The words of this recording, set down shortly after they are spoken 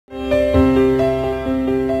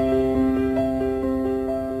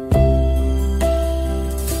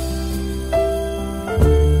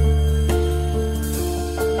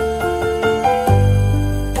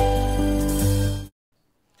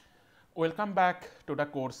back to the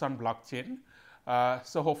course on blockchain.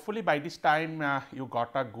 So, hopefully by this time you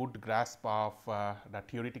got a good grasp of the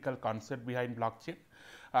theoretical concept behind blockchain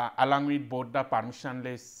along with both the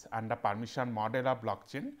permissionless and the permission model of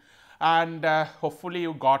blockchain, and hopefully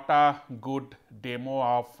you got a good demo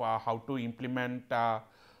of how to implement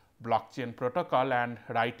blockchain protocol and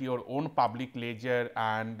write your own public ledger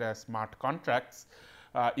and smart contracts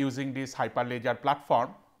using this Hyperledger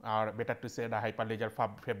platform, or better to say the Hyperledger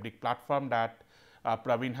Fabric platform that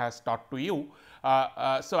Praveen has taught to you.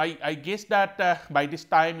 So, I guess that by this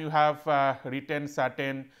time you have written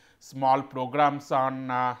certain small programs on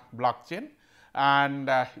blockchain, and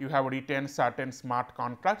you have written certain smart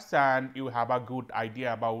contracts, and you have a good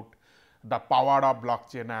idea about the power of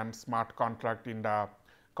blockchain and smart contract in the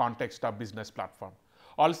context of business platform.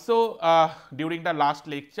 Also, during the last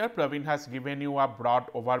lecture, Praveen has given you a broad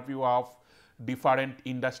overview of different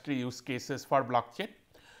industry use cases for blockchain,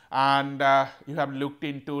 and you have looked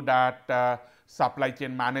into that supply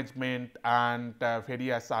chain management and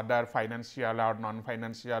various other financial or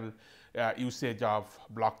non-financial usage of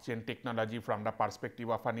blockchain technology from the perspective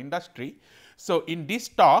of an industry. So, in this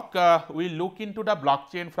talk, we look into the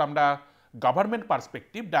blockchain from the government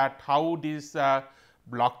perspective, that how this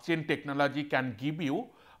blockchain technology can give you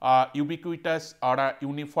ubiquitous or a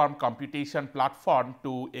uniform computation platform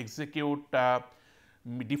to execute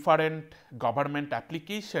different government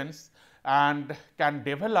applications, and can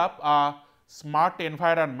develop a smart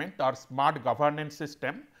environment or smart governance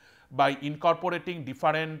system by incorporating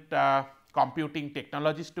different computing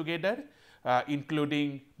technologies together,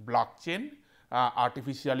 including blockchain,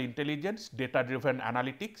 artificial intelligence, data driven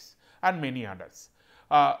analytics, and many others.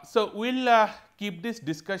 So, we will keep this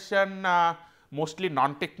discussion mostly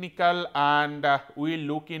non-technical, and we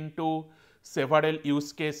will look into several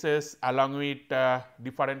use cases along with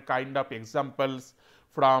different kind of examples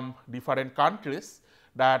from different countries,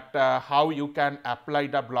 that how you can apply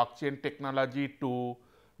the blockchain technology to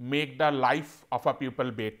make the life of a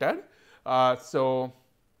people better. So,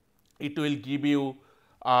 it will give you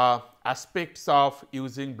aspects of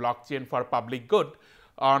using blockchain for public good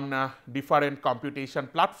on different computation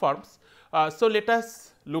platforms. So, let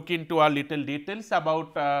us look into a little details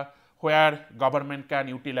about where government can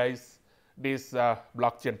utilize this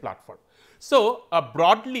blockchain platform. So,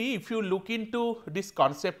 broadly if you look into this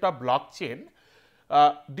concept of blockchain,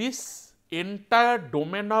 this entire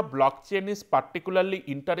domain of blockchain is particularly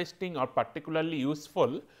interesting or particularly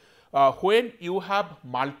useful when you have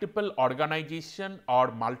multiple organization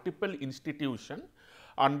or multiple institution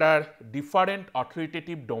under different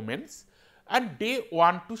authoritative domains, and they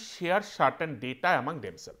want to share certain data among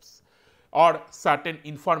themselves or certain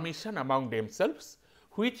information among themselves,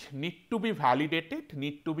 which need to be validated,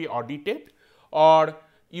 need to be audited, or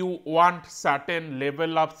you want certain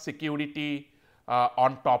level of security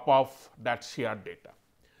on top of that shared data.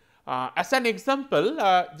 As an example,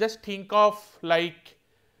 just think of like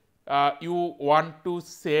you want to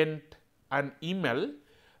send an email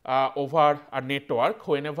over a network.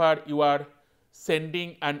 Whenever you are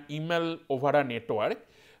sending an email over a network,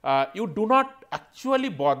 you do not actually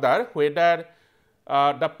bother whether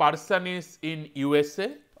the person is in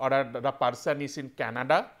USA or the person is in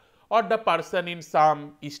Canada or the person in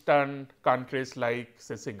some eastern countries like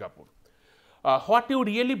say Singapore. What you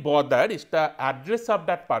really bother is the address of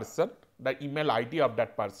that person, the email ID of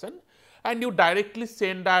that person, and you directly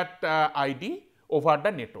send that ID over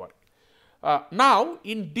the network. Now,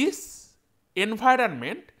 in this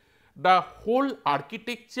environment, the whole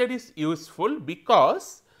architecture is useful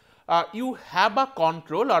because you have a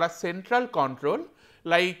control or a central control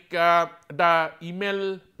like the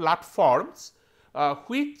email platforms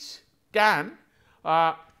which can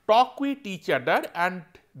talk with each other, and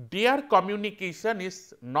their communication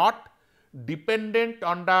is not dependent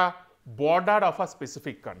on the border of a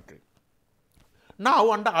specific country. Now,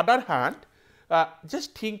 on the other hand,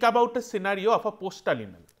 just think about a scenario of a postal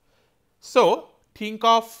email. So, think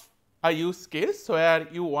of a use case where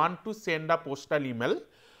you want to send a postal email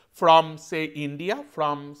from say India,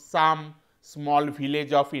 from some small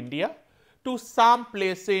village of India to some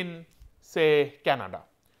place in say Canada.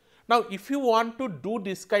 Now, if you want to do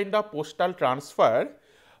this kind of postal transfer,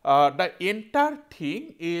 the entire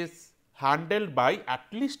thing is handled by at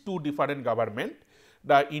least two different government,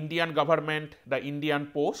 the Indian government, the Indian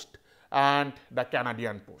Post, and the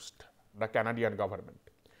Canadian Post, the Canadian government.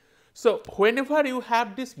 So, whenever you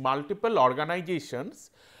have these multiple organizations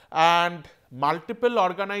and multiple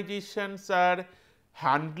organizations are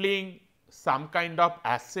handling some kind of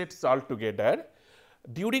assets altogether,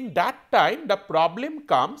 during that time the problem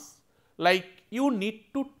comes like you need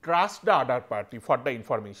to trust the other party for the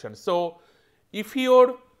information. So, if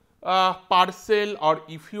your parcel or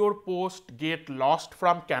if your post get lost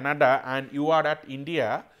from Canada and you are at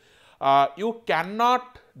India, you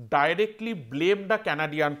cannot directly blame the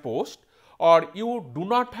Canadian post, or you do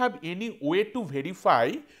not have any way to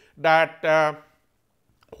verify that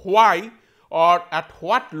why or at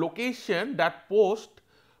what location that post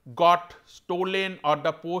got stolen or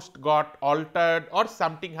the post got altered or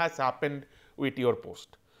something has happened with your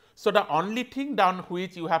post. So, the only thing on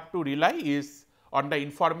which you have to rely is on the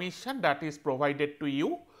information that is provided to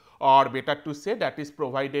you, or better to say that is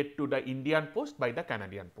provided to the Indian post by the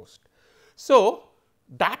Canadian post. So,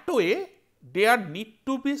 that way there need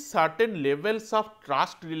to be certain levels of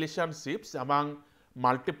trust relationships among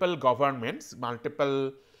multiple governments,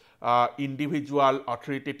 multiple individual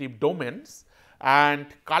authoritative domains, and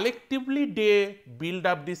collectively they build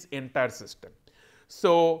up this entire system.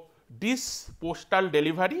 So, this postal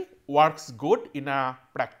delivery works good in a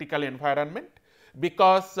practical environment,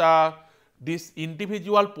 because these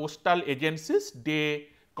individual postal agencies, they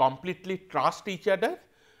completely trust each other.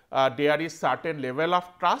 There is certain level of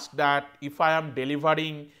trust that if I am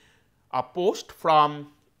delivering a post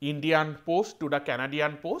from Indian post to the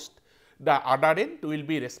Canadian post, the other end will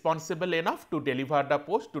be responsible enough to deliver the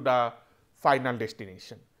post to the final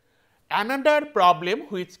destination. Another problem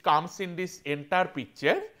which comes in this entire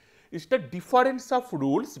picture is the difference of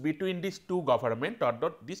rules between these two government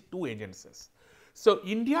or these two agencies. So,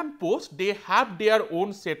 Indian Post, they have their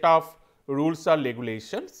own set of rules or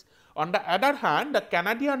regulations. On the other hand, the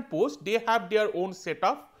Canadian Post, they have their own set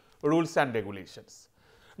of rules and regulations.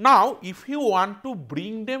 Now, if you want to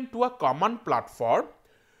bring them to a common platform,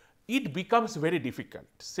 it becomes very difficult.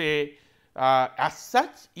 Say, as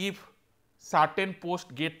such, if certain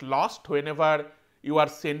posts get lost whenever you are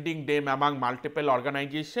sending them among multiple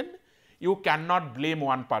organizations, you cannot blame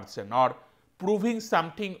one person, or proving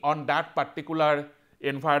something on that particular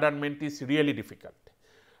environment is really difficult,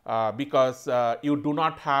 because you do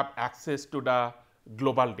not have access to the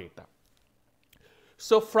global data.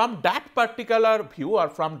 So, from that particular view or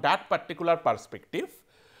from that particular perspective,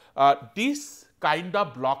 this kind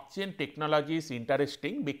of blockchain technology is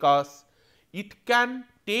interesting, because it can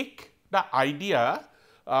take the idea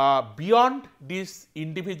beyond these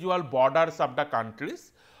individual borders of the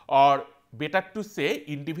countries, or better to say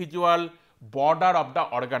individual border of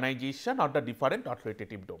the organization or the different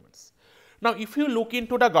authoritative domains. Now, if you look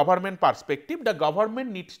into the government perspective, the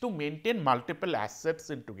government needs to maintain multiple assets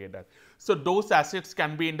in together. So, those assets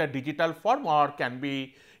can be in the digital form, or can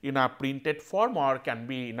be in a printed form, or can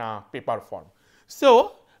be in a paper form.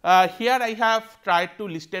 So, here I have tried to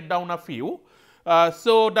list it down a few.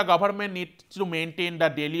 So, the government needs to maintain the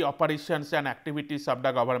daily operations and activities of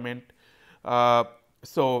the government.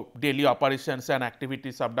 So, daily operations and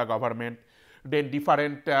activities of the government, then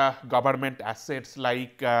different government assets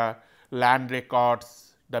like land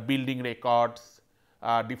records, the building records,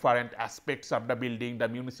 different aspects of the building. The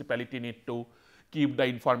municipality need to keep the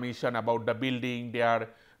information about the building, their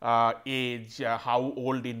age, how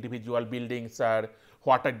old individual buildings are,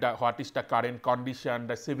 what is the current condition,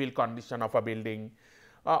 the civil condition of a building.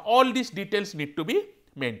 All these details need to be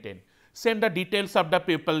maintained. Send the details of the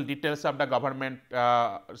people, details of the government,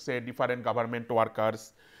 say different government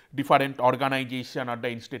workers, different organization or the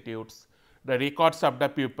institutes, the records of the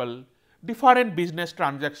people, different business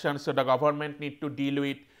transactions. So, the government need to deal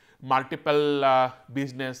with multiple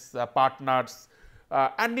business partners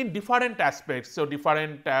and in different aspects. So,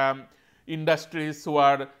 different industries who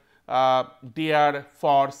are there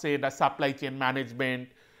for say the supply chain management,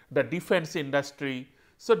 the defense industry.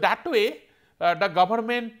 So, that way the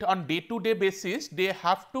government on day-to-day basis, they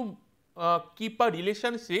have to keep a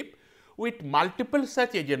relationship with multiple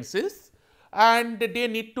such agencies, and they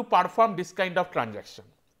need to perform this kind of transaction.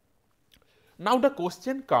 Now, the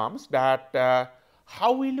question comes that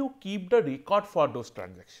how will you keep the record for those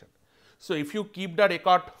transactions? So, if you keep the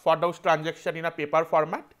record for those transactions in a paper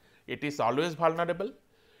format, it is always vulnerable.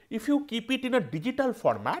 If you keep it in a digital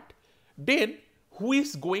format, then who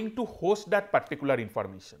is going to host that particular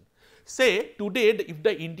information? Say today, if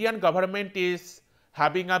the Indian government is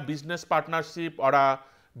having a business partnership or a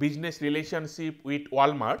business relationship with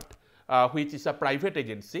Walmart, which is a private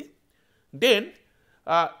agency, then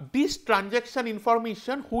this transaction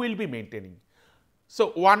information who will be maintaining?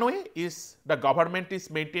 So, one way is the government is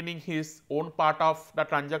maintaining his own part of the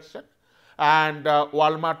transaction, and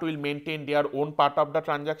Walmart will maintain their own part of the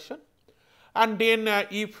transaction. And then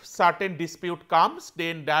if certain dispute comes,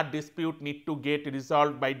 then that dispute need to get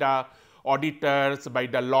resolved by the auditors, by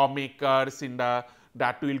the lawmakers, in the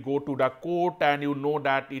that will go to the court, and you know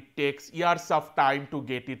that it takes years of time to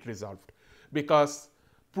get it resolved, because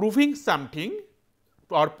proving something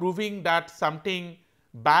or proving that something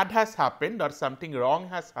bad has happened or something wrong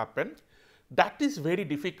has happened, that is very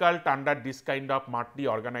difficult under this kind of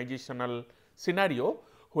multi-organizational scenario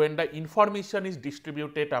when the information is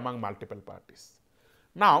distributed among multiple parties.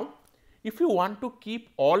 Now, if you want to keep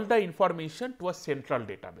all the information to a central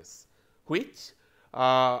database, which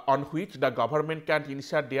on which the government can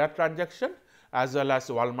insert their transaction as well as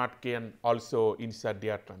Walmart can also insert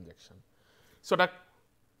their transaction. So, that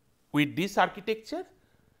with this architecture,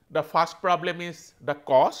 the first problem is the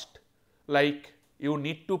cost, like you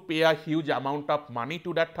need to pay a huge amount of money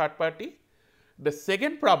to that third party. The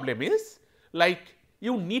second problem is like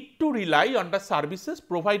you need to rely on the services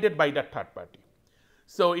provided by the third party.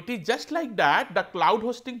 So, it is just like that the cloud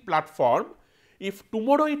hosting platform, if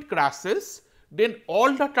tomorrow it crashes, then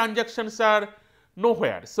all the transactions are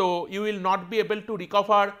nowhere. So, you will not be able to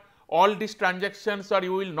recover all these transactions, or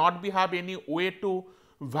you will not have any way to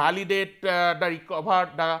validate the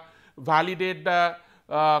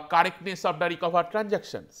correctness of the recovered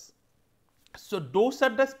transactions. So, those are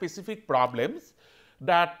the specific problems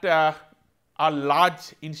that a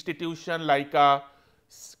large institution like a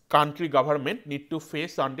country government need to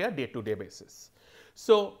face on their day-to-day basis.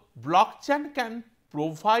 So, blockchain can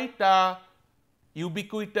provide a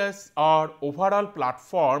ubiquitous or overall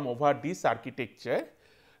platform over this architecture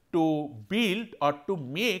to build or to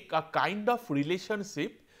make a kind of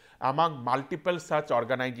relationship among multiple such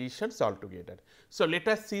organizations altogether. So, let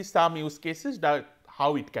us see some use cases that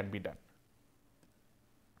how it can be done.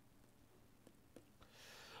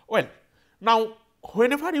 Well, now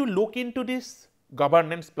whenever you look into this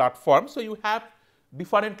governance platform, so you have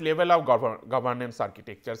different level of governance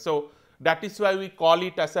architecture. So, that is why we call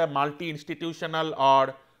it as a multi-institutional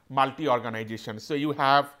or multi-organization. So, you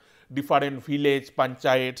have different village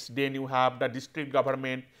panchayats, then you have the district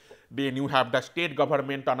government, then you have the state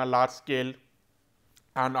government on a large scale,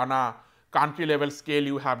 and on a country level scale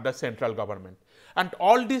you have the central government. And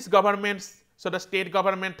all these governments, so the state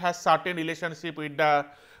government has certain relationship with the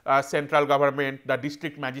central government, the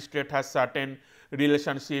district magistrate has certain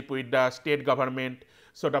relationship with the state government.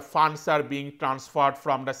 So, the funds are being transferred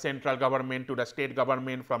from the central government to the state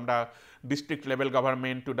government, from the district level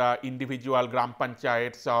government to the individual gram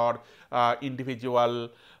panchayats or individual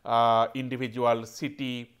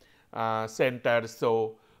city centers.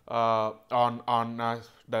 So, on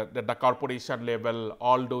the corporation level,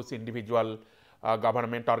 all those individual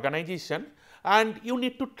government organization, and you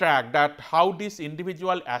need to track that how these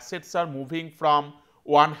individual assets are moving from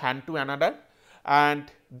one hand to another,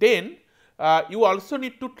 and then you also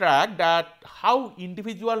need to track that how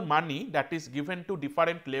individual money that is given to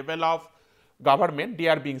different level of government they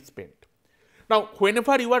are being spent. Now,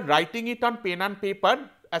 whenever you are writing it on pen and paper,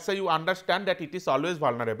 as you understand that it is always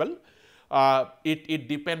vulnerable. It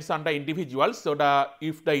depends on the individual. So,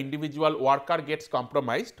 if the individual worker gets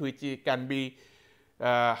compromised, which can be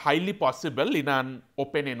highly possible in an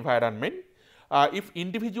open environment, if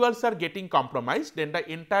individuals are getting compromised, then the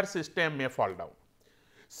entire system may fall down.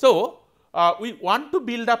 So, we want to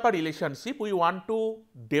build up a relationship, we want to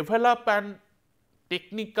develop an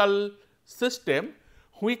technical system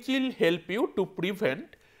which will help you to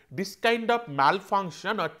prevent this kind of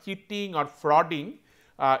malfunction or cheating or frauding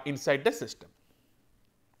inside the system.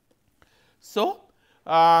 So,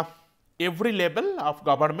 every level of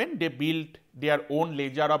government they build their own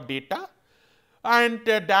ledger of data, and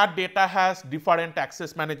that data has different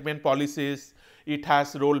access management policies. It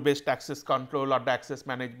has role based access control or the access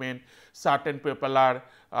management. Certain people are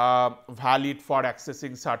valid for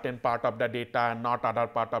accessing certain part of the data and not other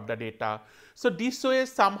part of the data. So, this way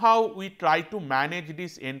somehow we try to manage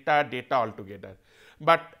this entire data altogether.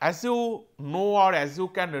 But as you know, or as you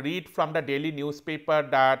can read from the daily newspaper,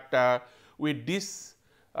 that with this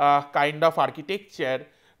kind of architecture,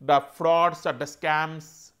 the frauds or the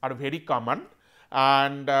scams are very common,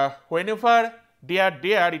 and whenever they are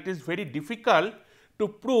there, it is very difficult to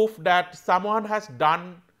prove that someone has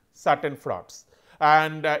done certain frauds,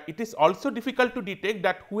 and it is also difficult to detect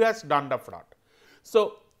that who has done the fraud.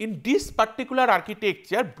 So, in this particular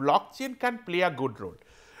architecture, blockchain can play a good role,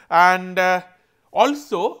 and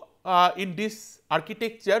also in this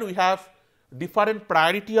architecture we have different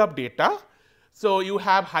priority of data. So, you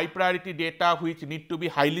have high priority data which need to be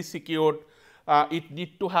highly secured, it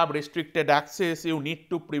need to have restricted access, you need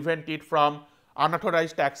to prevent it from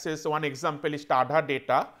unauthorized access. One example is Aadhaar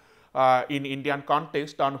data in Indian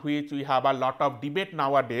context, on which we have a lot of debate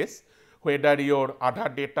nowadays whether your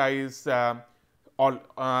Aadhaar data is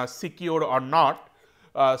secure or not.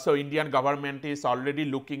 So, Indian government is already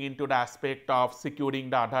looking into the aspect of securing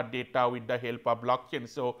the Aadhaar data with the help of blockchain.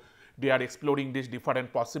 So, they are exploring these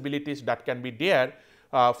different possibilities that can be there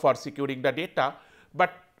for securing the data.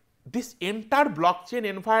 But this entire blockchain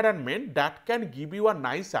environment that can give you a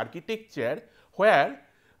nice architecture where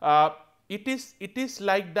it is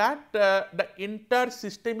like that the entire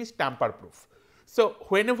system is tamper proof. So,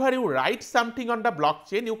 whenever you write something on the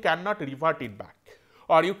blockchain, you cannot revert it back,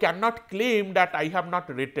 or you cannot claim that I have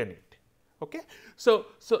not written it. Okay? So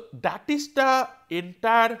that is the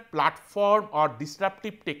entire platform or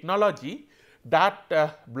disruptive technology that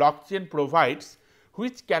blockchain provides,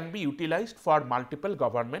 which can be utilized for multiple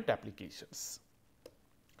government applications.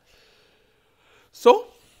 So,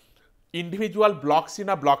 individual blocks in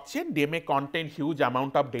a blockchain, they may contain huge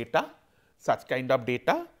amount of data, such kind of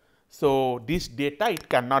data. So, this data, it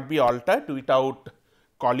cannot be altered without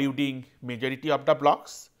colluding majority of the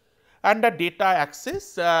blocks, and the data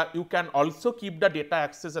access, you can also keep the data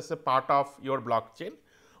access as a part of your blockchain,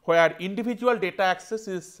 where individual data access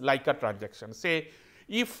is like a transaction. Say,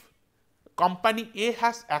 if company A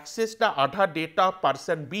has accessed the Aadhaar data of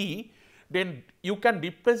person B, then you can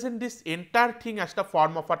represent this entire thing as the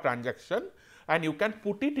form of a transaction and you can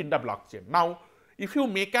put it in the blockchain. Now, if you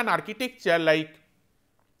make an architecture like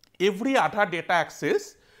every Aadhaar data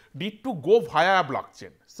access need to go via a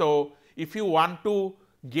blockchain. So, if you want to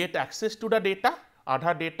get access to the data,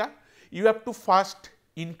 Aadhaar data, you have to first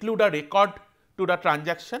include a record to the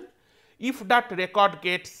transaction. If that record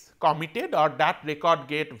gets committed or that record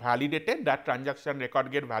get validated, that transaction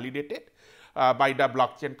record get validated by the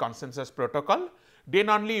blockchain consensus protocol, then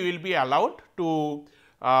only you will be allowed to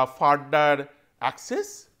further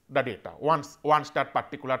access the data once that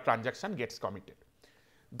particular transaction gets committed.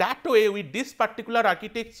 That way, with this particular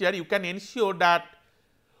architecture, you can ensure that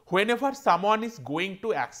whenever someone is going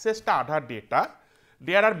to access the Aadhaar data,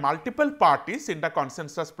 there are multiple parties in the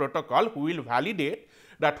consensus protocol who will validate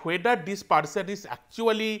that whether this person is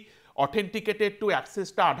actually authenticated to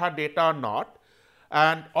access the Aadhaar data or not.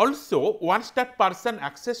 And also, once that person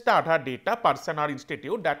access the Aadhaar data, person or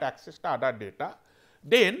institute that access the Aadhaar data,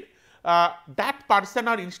 then that person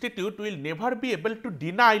or institute will never be able to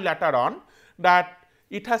deny later on that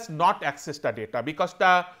it has not accessed the data, because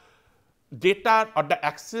the data or the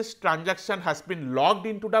access transaction has been logged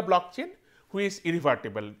into the blockchain, which is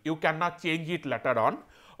irrevertible. You cannot change it later on,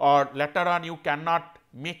 or later on you cannot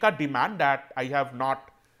make a demand that I have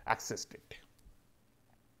not accessed it.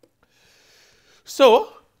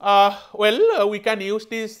 So, we can use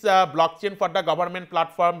this blockchain for the government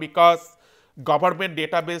platform, because government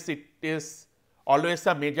database, it is always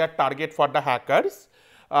a major target for the hackers.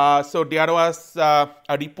 So, there was a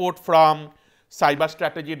report from Cyber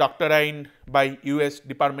Strategy Doctrine by US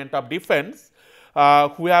Department of Defense,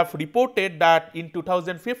 who have reported that in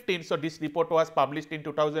 2015, so this report was published in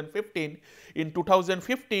 2015, in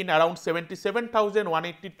 2015 around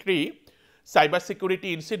 77,183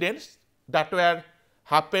 cybersecurity incidents that were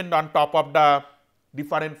happened on top of the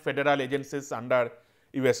different federal agencies under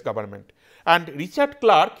US government. And Richard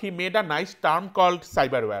Clark, he made a nice term called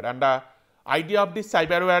cyberware, and the idea of this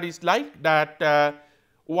cyberware is like that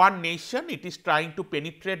one nation, it is trying to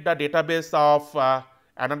penetrate the database of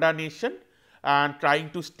another nation and trying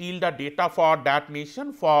to steal the data for that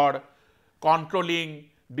nation for controlling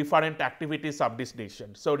different activities of this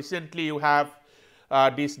nation. So, recently you have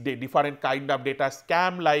this different kind of data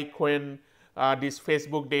scam, like when this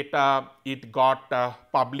Facebook data, it got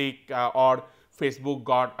public or Facebook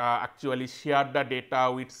got actually shared the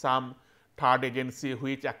data with some third agency,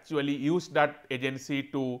 which actually used that agency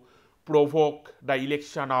to provoke the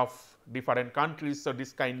election of different countries. So,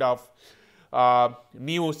 this kind of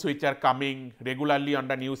news which are coming regularly on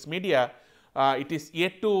the news media, it is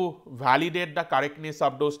yet to validate the correctness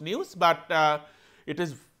of those news, but it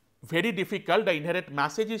is very difficult. The inherent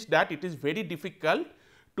message is that it is very difficult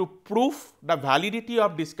to prove the validity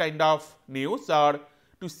of this kind of news, or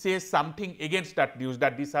to say something against that news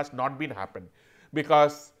that this has not been happened,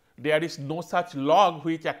 because there is no such log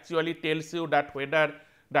which actually tells you that whether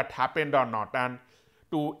that happened or not. And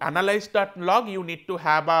to analyze that log, you need to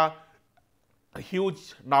have a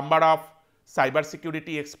huge number of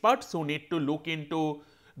cybersecurity experts who need to look into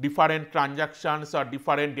different transactions or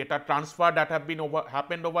different data transfer that have been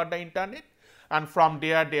happened over the internet, and from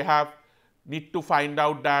there they have need to find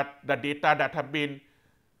out that the data that have been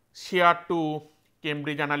shared to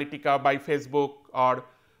Cambridge Analytica by Facebook, or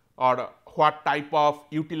what type of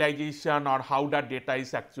utilization or how that data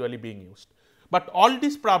is actually being used. But all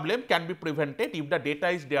this problem can be prevented if the data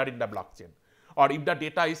is there in the blockchain, or if the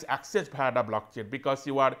data is accessed via the blockchain, because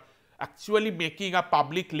you are actually making a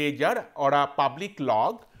public ledger or a public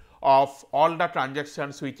log of all the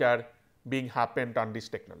transactions which are being happened on this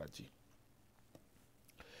technology.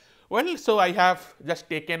 Well, so I have just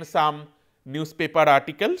taken some newspaper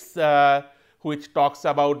articles which talks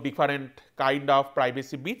about different kind of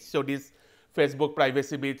privacy breach. So, this Facebook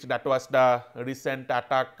privacy breach, that was the recent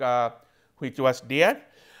attack which was there,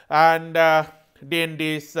 and then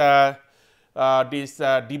this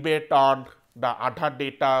debate on the Aadhaar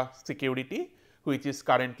data security, which is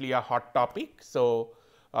currently a hot topic. So,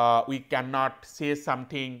 we cannot say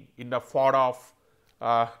something in the favor of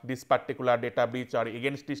this particular data breach or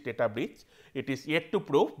against this data breach. It is yet to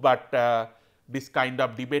prove, but this kind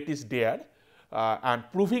of debate is there, and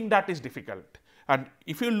proving that is difficult. And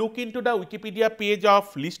if you look into the Wikipedia page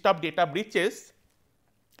of list of data breaches,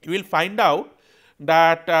 you will find out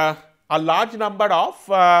that a large number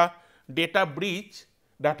of data breach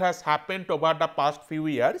that has happened over the past few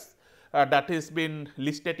years, that has been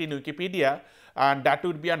listed in Wikipedia, and that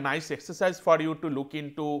would be a nice exercise for you to look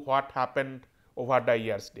into what happened over the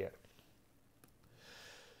years there.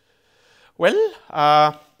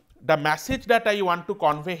 Well, the message that I want to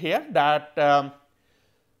convey here, that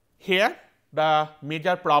here the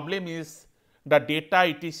major problem is the data,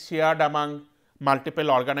 it is shared among multiple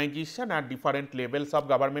organizations at different levels of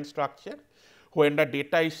government structure. When the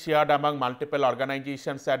data is shared among multiple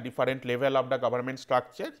organizations at different level of the government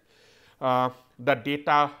structure, the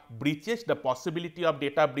data breaches, the possibility of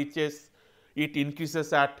data breaches, it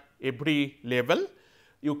increases at every level.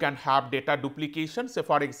 You can have data duplication. Say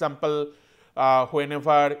for example,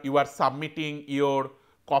 whenever you are submitting your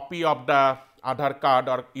copy of the Aadhaar card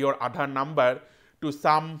or your Aadhaar number to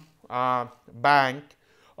some bank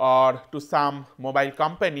or to some mobile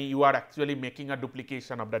company, you are actually making a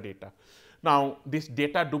duplication of the data. Now, this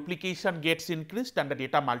data duplication gets increased and the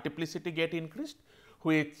data multiplicity get increased,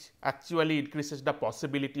 which actually increases the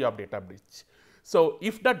possibility of data breach. So,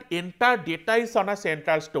 if the entire data is on a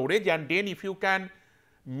central storage, and then if you can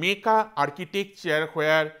make a architecture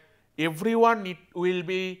where everyone will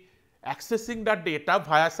be accessing the data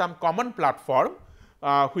via some common platform,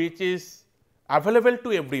 which is available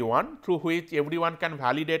to everyone, through which everyone can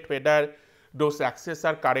validate whether those access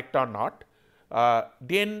are correct or not,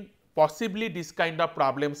 then possibly this kind of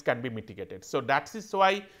problems can be mitigated. So, that is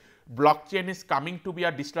why blockchain is coming to be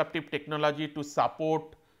a disruptive technology to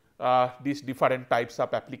support these different types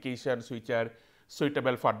of applications which are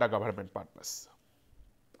suitable for the government purpose.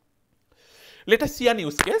 Let us see an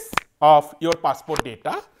use case of your passport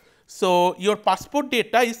data. So, your passport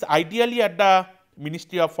data is ideally at the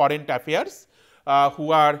Ministry of Foreign Affairs,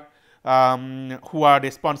 who are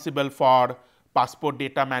responsible for passport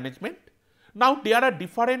data management. Now, there are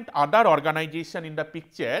different other organizations in the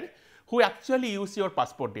picture who actually use your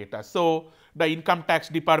passport data. So, the Income Tax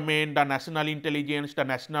Department, the National Intelligence, the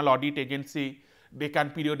National Audit Agency, they can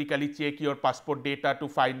periodically check your passport data to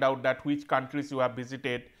find out that which countries you have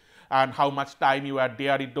visited and how much time you are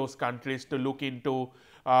there in those countries, to look into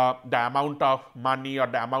the amount of money or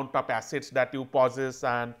the amount of assets that you possess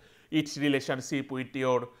and its relationship with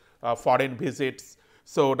your foreign visits.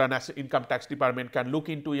 So, the National Income Tax Department can look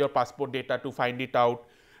into your passport data to find it out.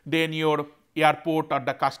 Then your airport or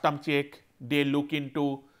the custom check, they look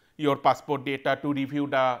into your passport data to review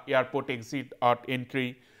the airport exit or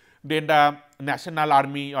entry. Then the National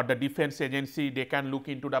Army or the Defense Agency, they can look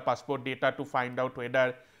into the passport data to find out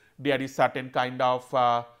whether there is certain kind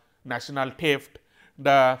of national theft.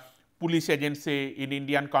 The police agency, in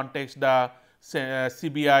Indian context, the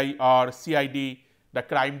CBI or CID, the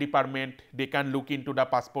crime department, they can look into the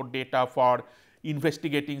passport data for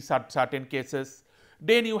investigating certain cases.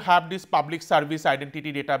 Then you have this public service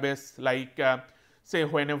identity database, like say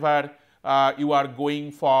whenever you are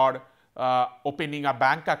going for opening a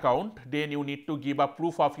bank account, then you need to give a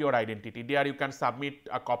proof of your identity. There you can submit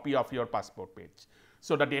a copy of your passport page.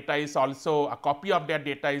 So, the data is also, a copy of that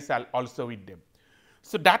data is also with them.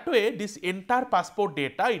 So, that way this entire passport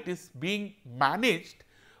data, it is being managed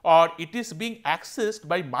or it is being accessed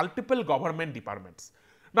by multiple government departments.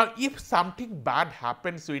 Now, if something bad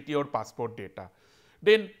happens with your passport data,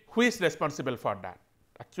 then who is responsible for that?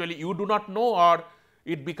 Actually, you do not know, or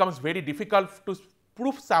it becomes very difficult to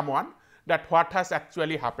prove someone that what has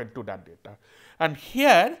actually happened to that data. And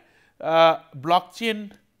here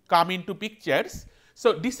blockchain come into pictures.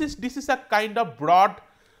 So, this is a kind of broad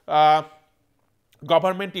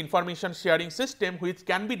government information sharing system which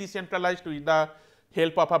can be decentralized with the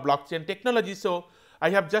help of a blockchain technology. So, I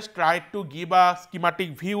have just tried to give a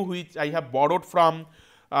schematic view which I have borrowed from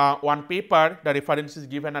one paper. The reference is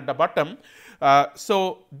given at the bottom.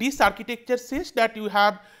 So, this architecture says that you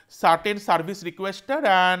have certain service requester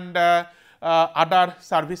and other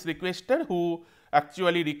service requester who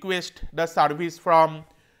actually request the service from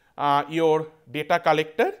your data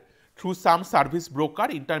collector, through some service broker,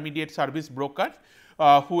 intermediate service broker,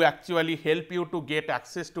 who actually help you to get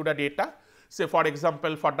access to the data. Say for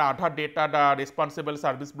example, for the Aadhaar data, the responsible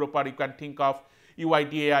service broker, you can think of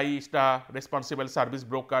UIDAI is the responsible service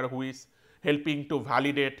broker who is helping to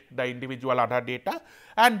validate the individual Aadhaar data.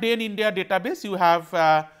 And then in their database, you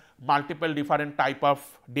have multiple different type of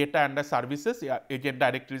data and the services, agent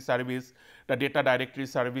directory service, the data directory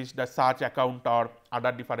service, the search account or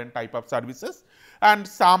other different type of services, and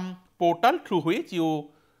some portal through which you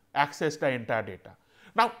access the entire data.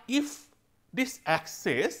 Now, if this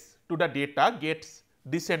access to the data gets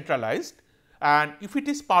decentralized and if it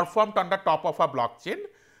is performed on the top of a blockchain,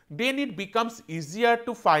 then it becomes easier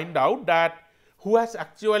to find out that who has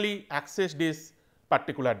actually accessed this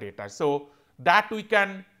particular data. So, that we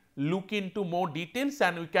can look into more details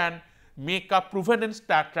and we can make a provenance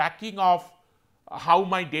tracking of how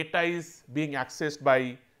my data is being accessed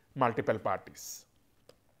by multiple parties.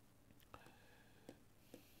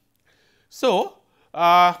 So,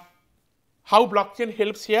 how blockchain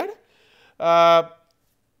helps here?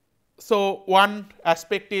 So, one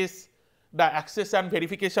aspect is the access and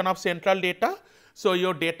verification of central data. So,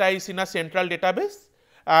 your data is in a central database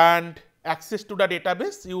and access to the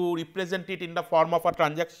database, you represent it in the form of a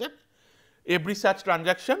transaction. Every such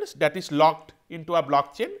transaction that is logged into a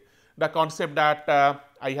blockchain, the concept that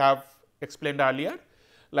I have explained earlier,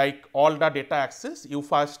 like all the data access, you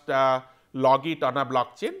first log it on a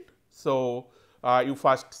blockchain. So, you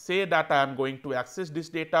first say that I am going to access this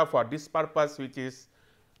data for this purpose, which is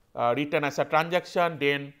written as a transaction.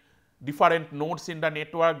 Then different nodes in the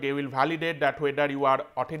network, they will validate that whether you are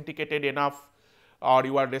authenticated enough or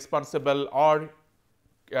you are responsible, or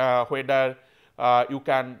whether you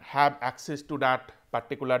can have access to that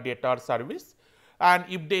particular data or service. And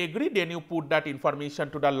if they agree, then you put that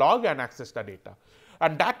information to the log and access the data.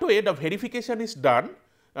 And that way the verification is done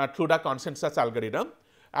through the consensus algorithm,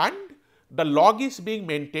 and the log is being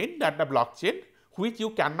maintained at the blockchain, which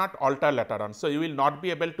you cannot alter later on. So, you will not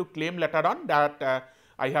be able to claim later on that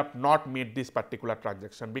I have not made this particular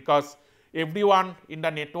transaction, because everyone in the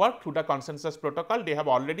network through the consensus protocol, they have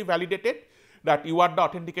already validated that you are the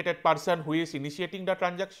authenticated person who is initiating the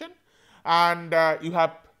transaction, and you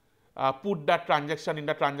have put that transaction in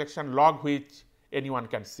the transaction log, which anyone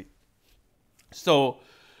can see. So,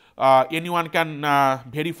 anyone can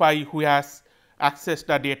verify who has accessed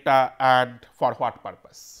the data and for what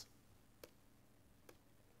purpose.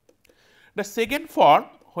 The second form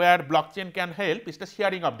where blockchain can help is the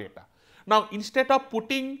sharing of data. Now, instead of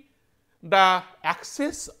putting the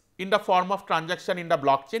access in the form of transaction in the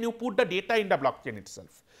blockchain, you put the data in the blockchain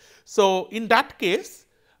itself. So, in that case,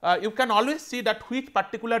 you can always see that which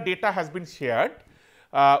particular data has been shared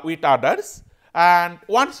with others, and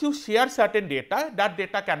once you share certain data, that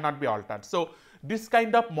data cannot be altered. So, this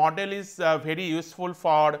kind of model is very useful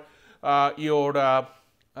for your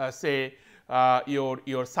say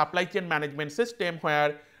your supply chain management system,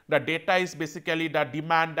 where the data is basically the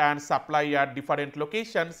demand and supply at different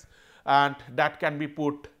locations, and that can be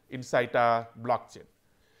put inside a blockchain.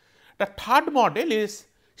 The third model is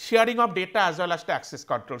sharing of data as well as the access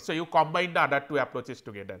control. So, you combine the other two approaches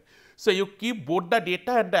together. So, you keep both the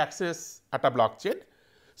data and the access at a blockchain.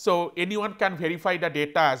 So, anyone can verify the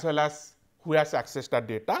data as well as who has accessed the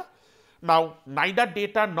data. Now, neither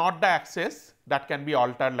data nor the access that can be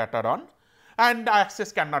altered later on, and the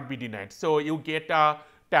access cannot be denied. So, you get a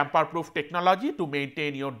tamper proof technology to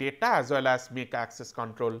maintain your data as well as make access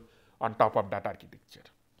control on top of that architecture.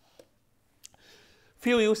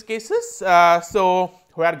 Few use cases, so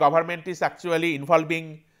where government is actually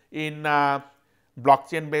involving in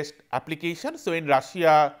blockchain based applications. So, in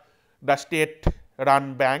Russia, the state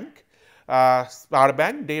run bank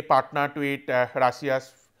Sberbank, they partnered with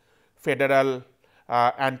Russia's Federal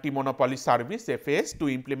Anti-Monopoly Service FAS to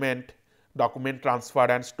implement document transfer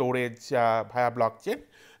and storage via blockchain.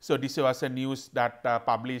 So, this was a news that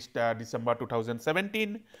published December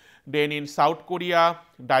 2017. Then in South Korea,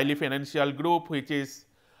 Daily Financial Group, which is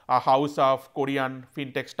a house of Korean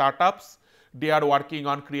fintech startups, they are working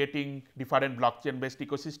on creating different blockchain based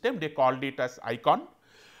ecosystem. They called it as ICON,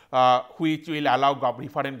 which will allow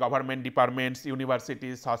different government departments,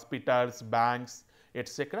 universities, hospitals, banks,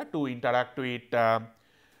 etc. to interact with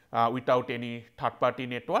without any third party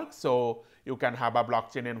network. So, you can have a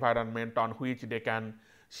blockchain environment on which they can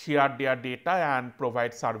share their data and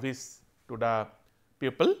provide service to the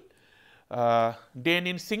people. Then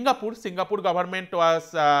in Singapore government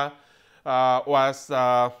was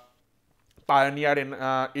pioneer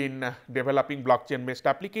in developing blockchain based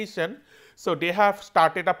application. So, they have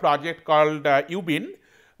started a project called UBIN.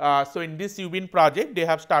 So, in this UBIN project, they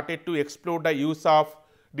have started to explore the use of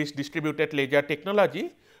this distributed ledger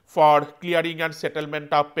technology for clearing and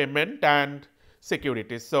settlement of payment and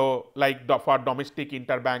securities. So, like for domestic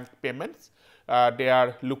interbank payments, they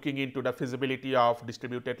are looking into the feasibility of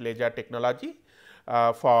distributed ledger technology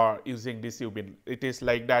for using this UBIN. It is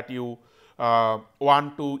like that you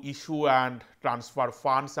want to issue and transfer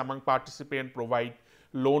funds among participants, provide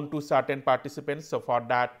loan to certain participants. So, for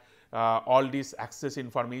that all these access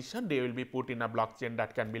information they will be put in a blockchain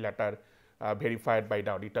that can be later verified by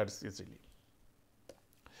the auditors easily.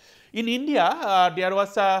 In India, there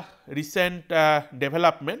was a recent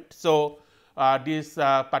development. So, this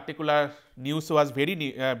particular news was very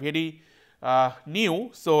new.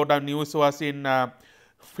 So, the news was in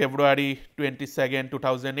February 22nd,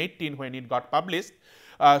 2018 when it got published.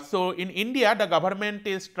 So, in India the government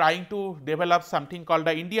is trying to develop something called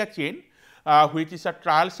the India chain, which is a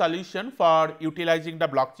trial solution for utilizing the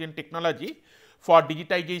blockchain technology for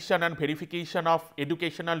digitization and verification of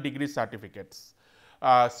educational degree certificates.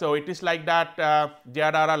 So, it is like that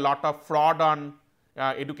there are a lot of fraud on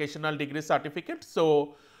educational degree certificates.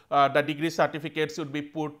 So, the degree certificates would be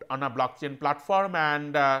put on a blockchain platform,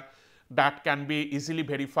 and that can be easily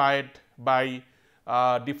verified by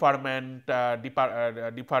different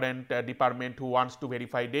department who wants to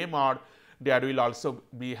verify them, or there will also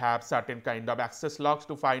have certain kind of access logs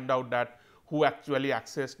to find out that who actually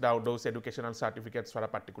accessed those educational certificates for a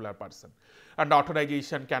particular person, and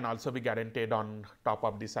authorization can also be guaranteed on top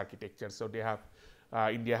of this architecture. So, they have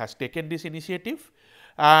India has taken this initiative,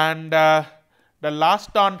 and the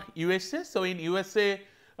last on USA. So, in USA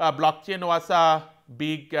blockchain was a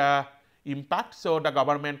big impact. So, the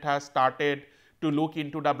government has started to look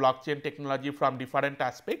into the blockchain technology from different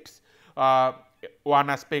aspects. One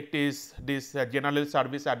aspect is this General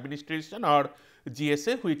Service Administration, or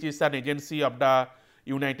GSA, which is an agency of the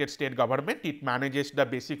United States government. It manages the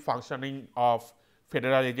basic functioning of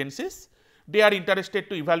federal agencies. They are interested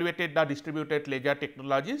to evaluate the distributed ledger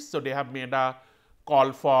technologies. So, they have made a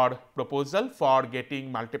call for proposal for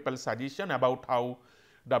getting multiple suggestions about how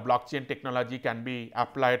the blockchain technology can be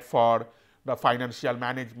applied for the financial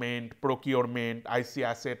management, procurement, IC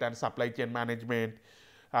asset and supply chain management,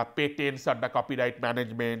 patents or the copyright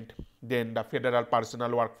management, then the federal personal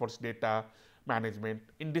workforce data management,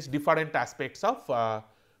 in these different aspects of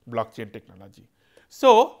blockchain technology.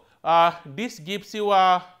 So, this gives you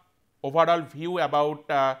a overall view about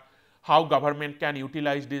how government can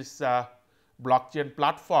utilize this blockchain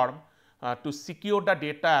platform to secure the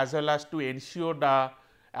data as well as to ensure the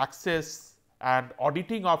access and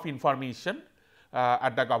auditing of information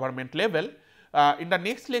at the government level. In the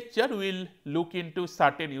next lecture, we will look into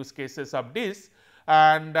certain use cases of this,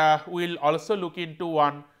 and we will also look into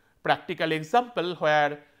one practical example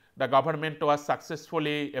where the government was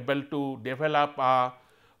successfully able to develop a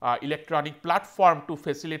electronic platform to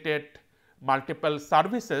facilitate multiple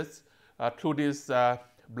services through this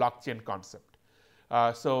blockchain concept.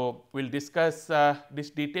 So, we will discuss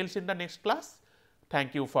these details in the next class.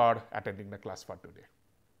 Thank you for attending the class for today.